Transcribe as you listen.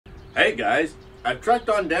Hey guys, I've trucked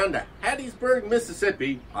on down to Hattiesburg,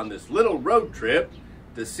 Mississippi on this little road trip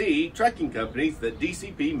to see trucking companies that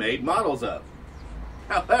DCP made models of.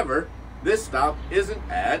 However, this stop isn't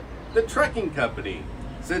at the trucking company,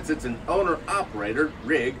 since it's an owner-operator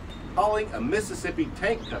rig hauling a Mississippi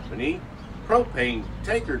tank company propane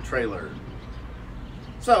tanker trailer.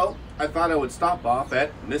 So, I thought I would stop off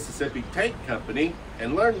at Mississippi Tank Company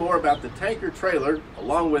and learn more about the tanker trailer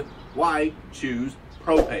along with why choose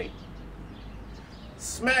propane.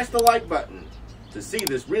 Smash the like button to see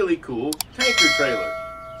this really cool tanker trailer.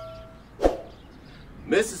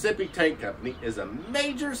 Mississippi Tank Company is a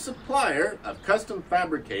major supplier of custom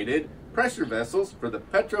fabricated pressure vessels for the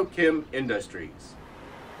petrochem industries.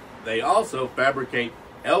 They also fabricate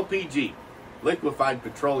LPG, liquefied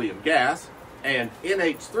petroleum gas, and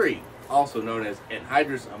NH3, also known as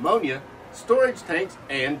anhydrous ammonia, storage tanks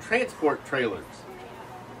and transport trailers.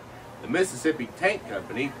 The Mississippi Tank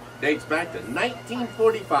Company dates back to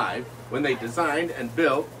 1945 when they designed and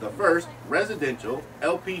built the first residential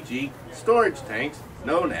LPG storage tanks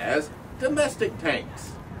known as domestic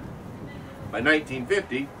tanks. By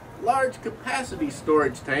 1950, large capacity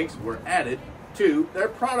storage tanks were added to their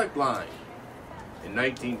product line. In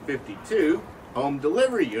 1952, home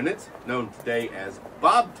delivery units, known today as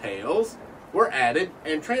Bobtails, were added,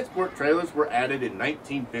 and transport trailers were added in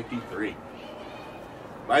 1953.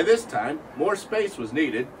 By this time, more space was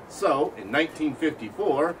needed, so in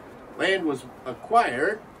 1954, land was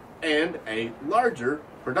acquired and a larger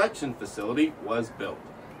production facility was built.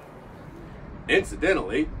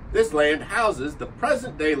 Incidentally, this land houses the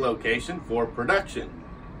present-day location for production.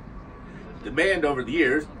 Demand over the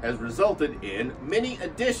years has resulted in many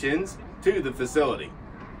additions to the facility.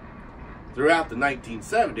 Throughout the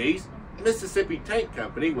 1970s, Mississippi Tank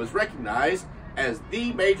Company was recognized as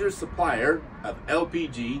the major supplier of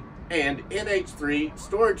LPG and NH3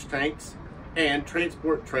 storage tanks and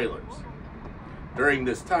transport trailers. During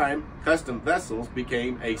this time, custom vessels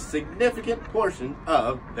became a significant portion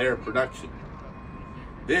of their production.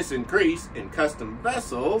 This increase in custom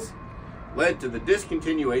vessels led to the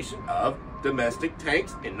discontinuation of domestic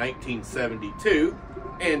tanks in 1972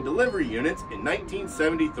 and delivery units in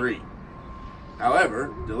 1973.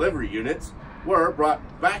 However, delivery units were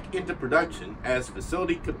brought back into production as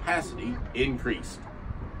facility capacity increased.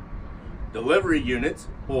 Delivery units,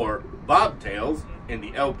 or Bobtails in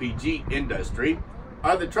the LPG industry,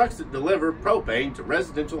 are the trucks that deliver propane to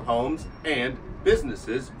residential homes and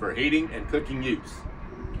businesses for heating and cooking use.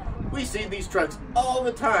 We see these trucks all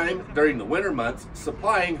the time during the winter months,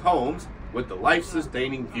 supplying homes with the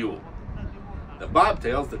life-sustaining fuel. The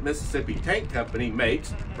Bobtails that Mississippi Tank Company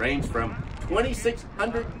makes range from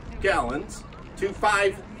 2,600 gallons to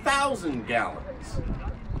 5,000 gallons.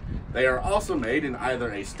 They are also made in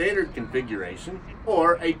either a standard configuration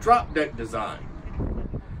or a drop deck design.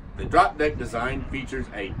 The drop deck design features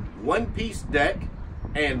a one-piece deck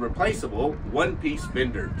and replaceable one-piece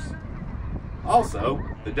fenders. Also,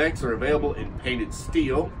 the decks are available in painted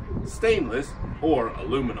steel, stainless, or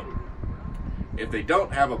aluminum. If they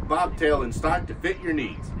don't have a bobtail in stock to fit your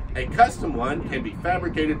needs, a custom one can be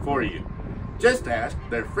fabricated for you. Just ask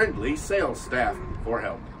their friendly sales staff for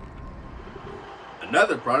help.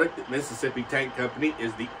 Another product that Mississippi Tank Company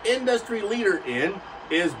is the industry leader in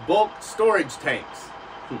is bulk storage tanks.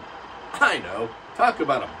 I know, talk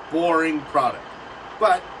about a boring product,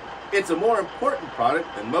 but it's a more important product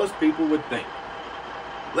than most people would think.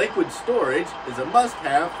 Liquid storage is a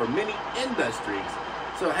must-have for many industries,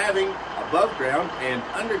 so having above ground and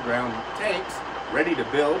underground tanks ready to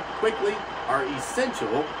build quickly are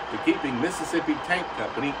essential to keeping Mississippi Tank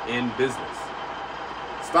Company in business.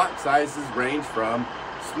 Stock sizes range from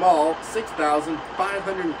small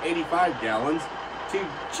 6,585 gallons to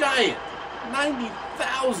giant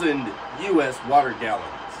 90,000 U.S. water gallons.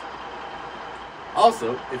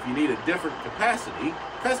 Also, if you need a different capacity,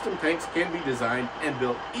 custom tanks can be designed and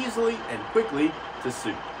built easily and quickly to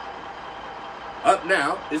suit. Up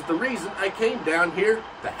now is the reason I came down here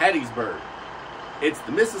to Hattiesburg. It's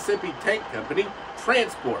the Mississippi Tank Company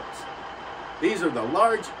transports. These are the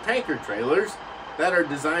large tanker trailers that are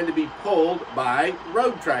designed to be pulled by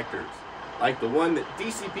road tractors, like the one that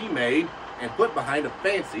DCP made and put behind a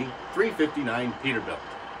fancy 359 Peterbilt.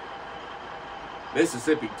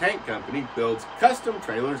 Mississippi Tank Company builds custom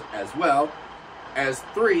trailers as well as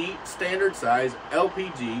 3 standard size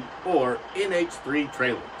LPG or NH3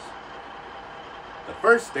 trailers. The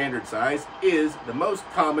first standard size is the most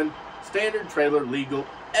common standard trailer legal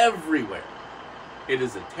everywhere. It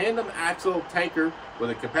is a tandem axle tanker with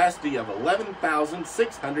a capacity of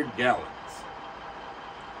 11,600 gallons.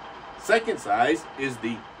 Second size is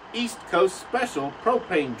the East Coast Special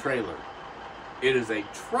propane trailer. It is a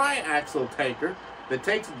tri-axle tanker that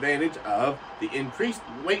takes advantage of the increased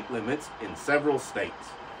weight limits in several states.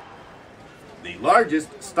 The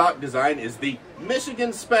largest stock design is the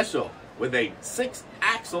Michigan Special with a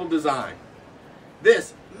 6-axle design.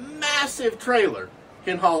 This massive trailer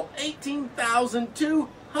can haul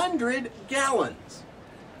 18,200 gallons,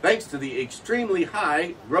 thanks to the extremely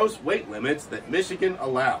high gross weight limits that Michigan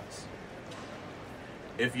allows.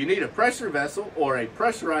 If you need a pressure vessel or a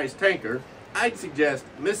pressurized tanker, I'd suggest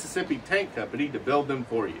Mississippi Tank Company to build them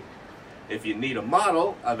for you. If you need a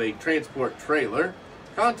model of a transport trailer,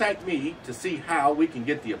 contact me to see how we can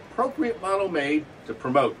get the appropriate model made to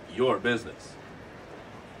promote your business.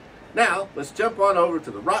 Now, let's jump on over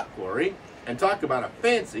to the rock quarry and talk about a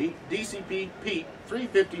fancy DCP Pete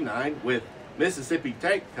 359 with Mississippi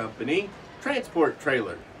Tank Company transport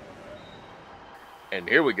trailer. And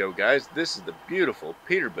here we go, guys. This is the beautiful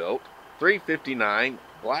Peterbilt 359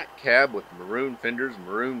 black cab with maroon fenders,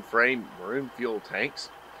 maroon frame, maroon fuel tanks,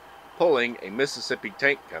 pulling a Mississippi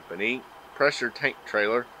Tank Company pressure tank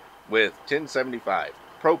trailer with 1075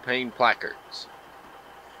 propane placards.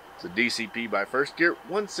 It's a DCP by First Gear,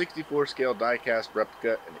 1/64 scale die-cast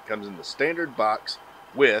replica, and it comes in the standard box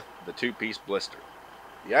with the 2-piece blister.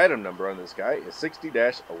 The item number on this guy is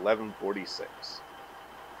 60-1146.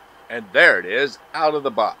 And there it is, out of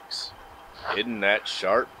the box. Isn't that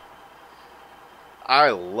sharp?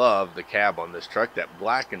 I love the cab on this truck. That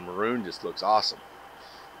black and maroon just looks awesome.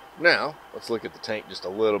 Now, let's look at the tank just a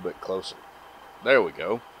little bit closer. There we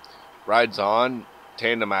go. Rides on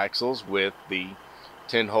tandem axles with the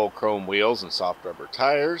 10-hole chrome wheels and soft rubber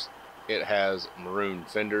tires. It has maroon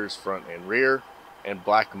fenders front and rear, and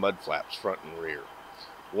black mud flaps front and rear.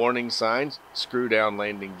 Warning signs, screw down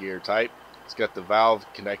landing gear type. It's got the valve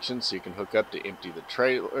connection so you can hook up to empty the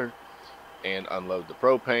trailer and unload the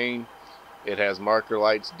propane. It has marker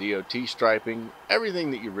lights, DOT striping,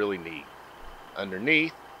 everything that you really need.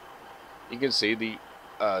 Underneath, you can see the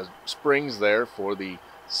springs there for the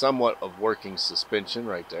somewhat of working suspension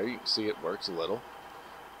right there. You can see it works a little.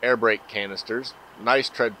 Air brake canisters, nice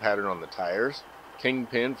tread pattern on the tires.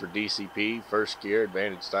 Kingpin for DCP, First Gear,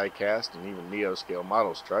 Advantage Diecast, and even Neo Scale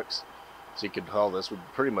models trucks. So you can haul this with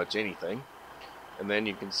pretty much anything. And then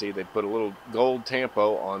you can see they put a little gold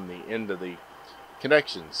tampo on the end of the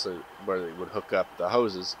connections, so where they would hook up the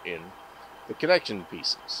hoses in the connection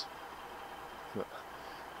pieces.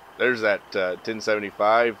 There's that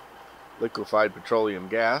 1075 liquefied petroleum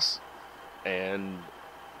gas, and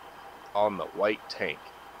on the white tank.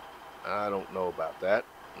 I don't know about that.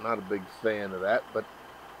 I'm not a big fan of that, but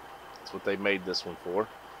that's what they made this one for.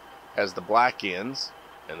 Has the black ends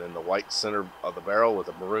and then the white center of the barrel with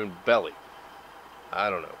a maroon belly. I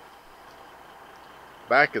don't know.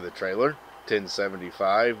 Back of the trailer,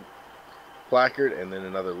 1075 placard, and then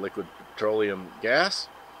another liquid petroleum gas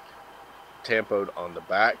tampoed on the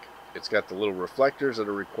back. It's got the little reflectors that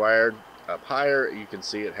are required. Up higher, you can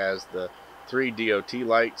see it has the 3 DOT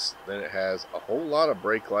lights. Then it has a whole lot of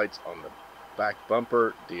brake lights on the back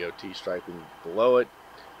bumper, DOT striping below it,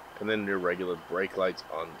 and then your regular brake lights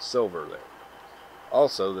on silver there.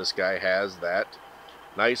 Also, this guy has that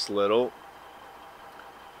nice little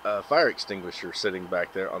fire extinguisher sitting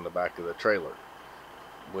back there on the back of the trailer,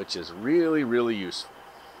 which is really, really useful.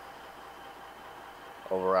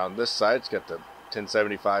 Over on this side, it's got the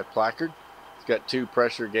 1075 placard. It's got 2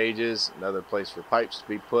 pressure gauges, another place for pipes to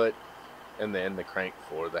be put, and then the crank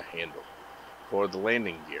for the handle, for the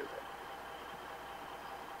landing gear there.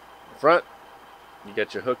 In front, you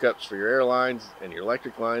got your hookups for your air lines and your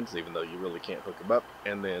electric lines, even though you really can't hook them up,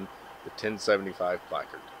 and then the 1075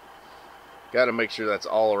 placard. Got to make sure that's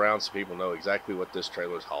all around so people know exactly what this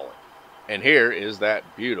trailer's hauling. And here is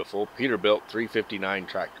that beautiful Peterbilt 359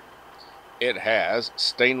 tractor. It has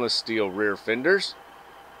stainless steel rear fenders,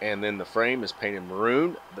 and then the frame is painted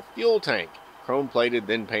maroon. The fuel tank, chrome plated,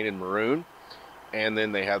 then painted maroon, and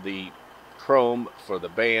then they have the chrome for the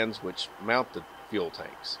bands which mount the fuel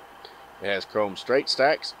tanks. It has chrome straight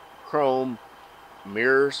stacks, chrome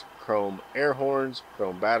mirrors, chrome air horns,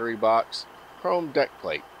 chrome battery box, chrome deck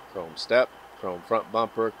plate, chrome step, chrome front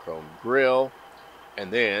bumper, chrome grille,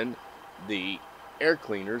 and then the air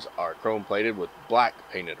cleaners are chrome plated with black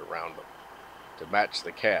painted around them to match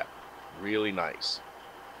the cab. Really nice.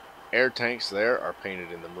 Air tanks there are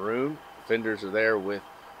painted in the maroon. Fenders are there with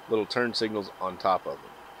little turn signals on top of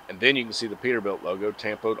them. And then you can see the Peterbilt logo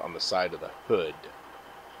tampoed on the side of the hood.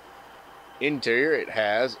 Interior, it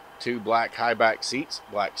has 2 black high back seats,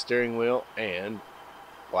 black steering wheel, and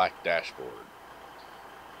black dashboard.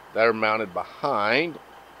 They're mounted behind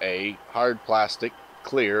a hard plastic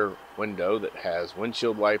clear window that has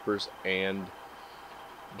windshield wipers and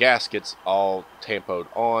gaskets all tampoed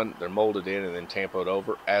on. They're molded in and then tampoed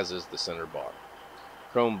over, as is the center bar.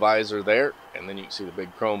 Chrome visor there, and then you can see the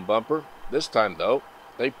big chrome bumper. This time though,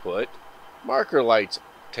 they put marker lights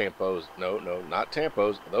tampos. No, not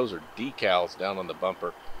tampos. Those are decals down on the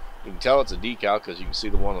bumper. You can tell it's a decal because you can see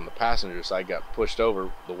the one on the passenger side got pushed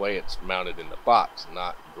over the way it's mounted in the box.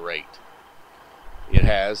 Not great. It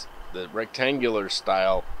has the rectangular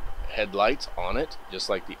style headlights on it, just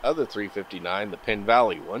like the other 359, the Penn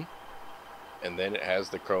Valley one. And then it has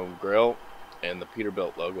the chrome grille and the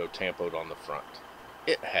Peterbilt logo tampoed on the front.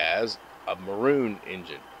 It has a maroon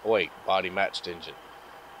engine. Body matched engine.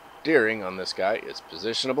 Steering on this guy is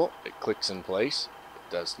positionable. It clicks in place.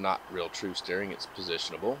 It does not real true steering. It's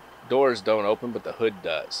positionable. Doors don't open, but the hood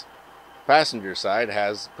does. Passenger side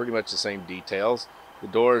has pretty much the same details. The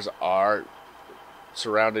doors are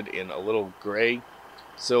surrounded in a little gray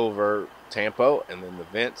silver tampo, and then the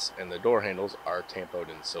vents and the door handles are tampoed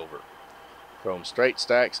in silver. Chrome straight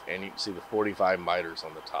stacks, and you can see the 45 miters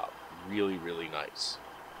on the top. Really, really nice.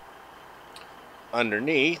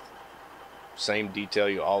 Underneath, same detail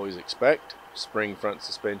you always expect. Spring front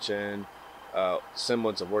suspension,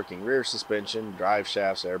 semblance of working rear suspension, drive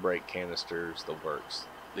shafts, air brake canisters, the works.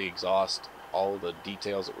 The exhaust, all the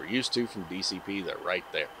details that we're used to from DCP, they're right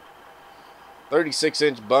there.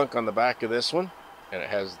 36-inch bunk on the back of this one, and it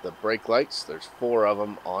has the brake lights. There's 4 of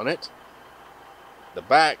them on it. The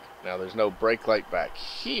back, now there's no brake light back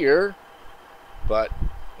here, but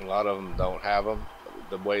a lot of them don't have them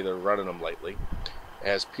the way they're running them lately. It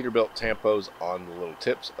has Peterbilt tampos on the little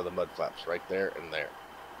tips of the mud flaps right there and there.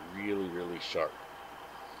 Really, really sharp.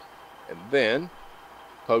 And then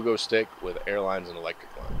pogo stick with air lines and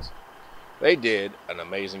electric lines. They did an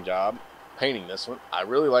amazing job painting this one. I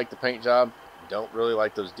really like the paint job. Don't really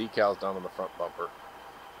like those decals down on the front bumper.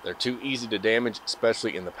 They're too easy to damage,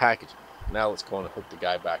 especially in the packaging. Now let's go on and hook the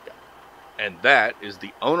guy back up. And that is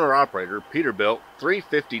the owner-operator Peterbilt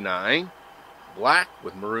 359, black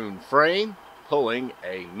with maroon frame, pulling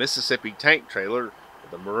a Mississippi tank trailer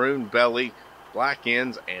with a maroon belly, black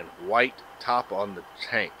ends, and white top on the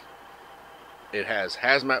tank. It has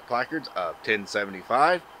hazmat placards of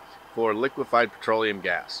 1075 for liquefied petroleum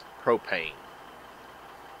gas, propane.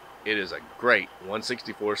 It is a great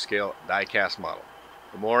 1/64 scale diecast model.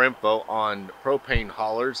 For more info on propane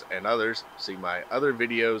haulers and others, see my other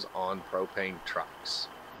videos on propane trucks.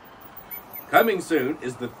 Coming soon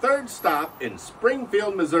is the 3rd stop in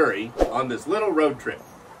Springfield, Missouri on this little road trip.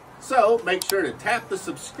 So make sure to tap the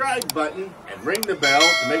subscribe button and ring the bell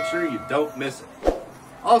to make sure you don't miss it.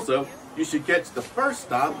 Also, you should catch the 1st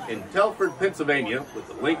stop in Telford, Pennsylvania with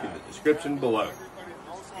the link in the description below.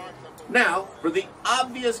 Now, for the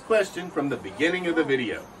obvious question from the beginning of the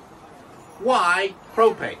video. Why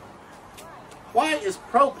propane? Why is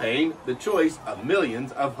propane the choice of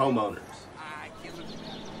millions of homeowners?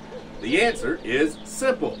 The answer is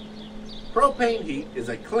simple. Propane heat is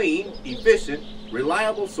a clean, efficient,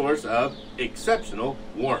 reliable source of exceptional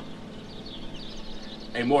warmth.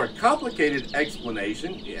 A more complicated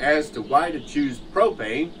explanation as to why to choose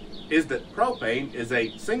propane is that propane is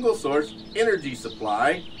a single-source energy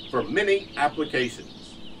supply for many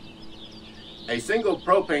applications. A single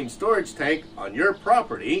propane storage tank on your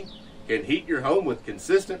property can heat your home with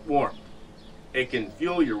consistent warmth. It can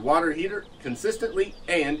fuel your water heater consistently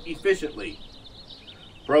and efficiently.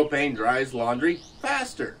 Propane dries laundry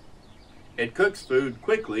faster. It cooks food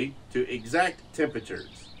quickly to exact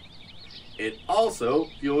temperatures. It also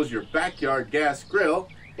fuels your backyard gas grill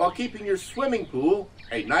while keeping your swimming pool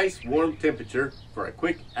a nice warm temperature for a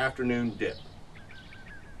quick afternoon dip.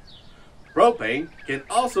 Propane can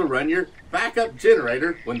also run your backup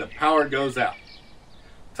generator when the power goes out.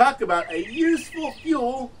 Talk about a useful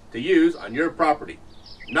fuel to use on your property,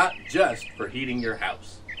 not just for heating your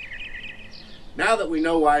house. Now that we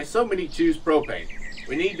know why so many choose propane,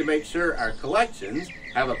 we need to make sure our collections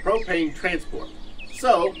have a propane transport.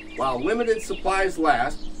 So, while limited supplies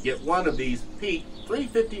last, get one of these Pete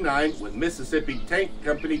 359 with Mississippi Tank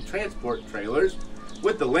Company transport trailers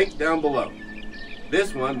with the link down below.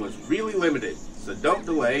 This one was really limited, so don't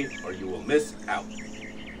delay or you will miss out.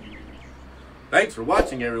 Thanks for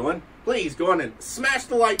watching, everyone. Please go on and smash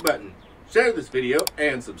the like button, share this video,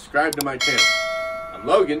 and subscribe to my channel. I'm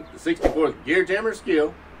Logan, the 64th Gear Jammer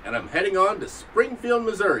Skeele, and I'm heading on to Springfield,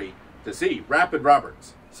 Missouri to see Rapid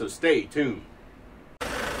Roberts, so stay tuned.